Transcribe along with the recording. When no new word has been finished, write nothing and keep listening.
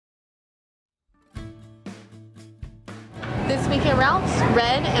This week at Ralph's,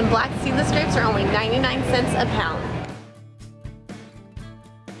 red and black seedless grapes are only 99 cents a pound.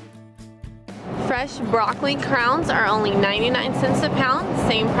 Fresh broccoli crowns are only 99 cents a pound,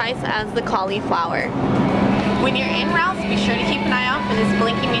 same price as the cauliflower. When you're in Ralph's, be sure to keep an eye out for this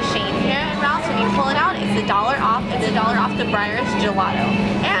blinking machine. Here at Ralph's, when you pull it out, it's $1 off. It's $1 off the Breyers Gelato.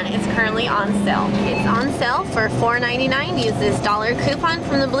 And it's currently on sale. It's on sale for $4.99. Use this dollar coupon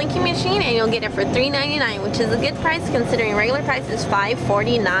from the blinking machine and you'll get it for $3.99, which is a good price considering regular price is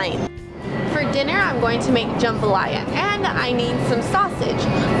 $5.49. For dinner, I'm going to make jambalaya and I need some sausage.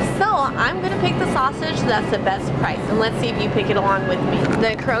 So I'm going to pick the sausage that's the best price, and let's see if you pick it along with me.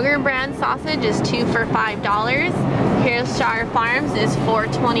 The Kroger brand sausage is 2 for $5. Hillshire Farms is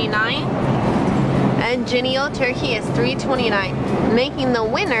 $4.29. And Jennie-O turkey is $3.29. Making the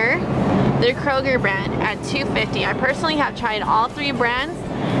winner, the Kroger brand at $2.50. I personally have tried all three brands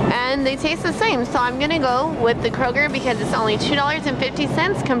and they taste the same, so I'm gonna go with the Kroger because it's only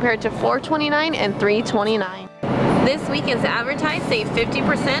 $2.50 compared to $4.29 and $3.29. This weekend's advertised save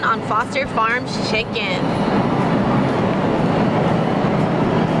 50% on Foster Farms chicken.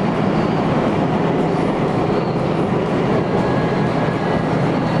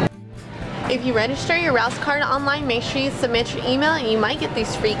 If you register your Ralph's card online, make sure you submit your email and you might get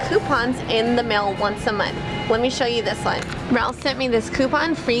these free coupons in the mail once a month. Let me show you this one. Ralph sent me this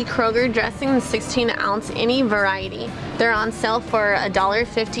coupon, free Kroger dressing, 16 ounce, any variety. They're on sale for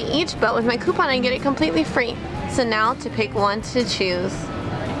 $1.50 each, but with my coupon I get it completely free. So now to pick one to choose.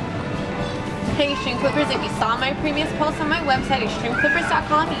 Hey Extreme Clippers, if you saw my previous post on my website,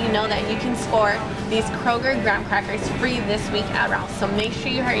 extremeclippers.com, you know that you can score these Kroger graham crackers free this week at Ralph's. So make sure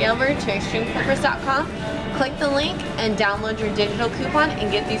you hurry over to extremeclippers.com, click the link, and download your digital coupon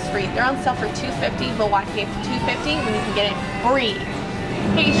and get these free. They're on sale for $2.50, but why pay for $2.50 when you can get it free?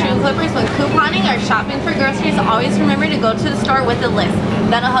 Hey Extreme Clippers, when couponing or shopping for groceries, always remember to go to the store with a list.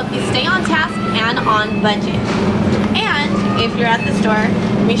 That'll help you stay on task and on budget. And if you're at the store,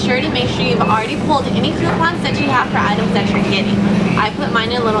 be sure to make sure you've already pulled any coupons that you have for items that you're getting. I put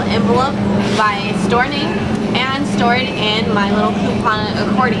mine in a little envelope by store name and store it in my little coupon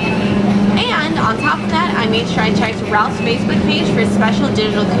accordion. And on top of that, I made sure I checked Ralph's Facebook page for special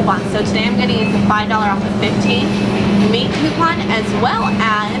digital coupons. So today I'm going to use the $5 off of 15 meat coupon as well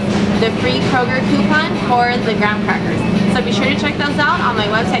as the free Kroger coupon for the graham crackers. So be sure to check those out on my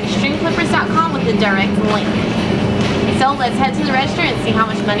website extremeclippers.com with the direct link. So let's head to the register and see how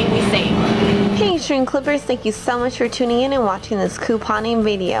much money we save. Hey Extreme Clippers, thank you so much for tuning in and watching this couponing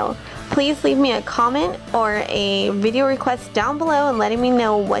video. Please leave me a comment or a video request down below and letting me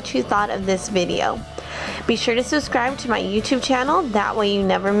know what you thought of this video. Be sure to subscribe to my YouTube channel, that way you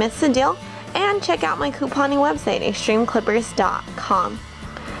never miss a deal, and check out my couponing website, extremeclippers.com.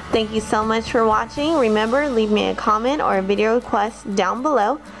 Thank you so much for watching. Remember, leave me a comment or a video request down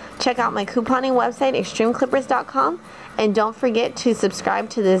below. Check out my couponing website, extremeclippers.com, and don't forget to subscribe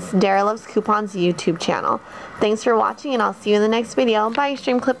to this Dara Loves Coupons YouTube channel. Thanks for watching, and I'll see you in the next video. Bye,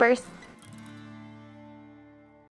 Extreme Clippers.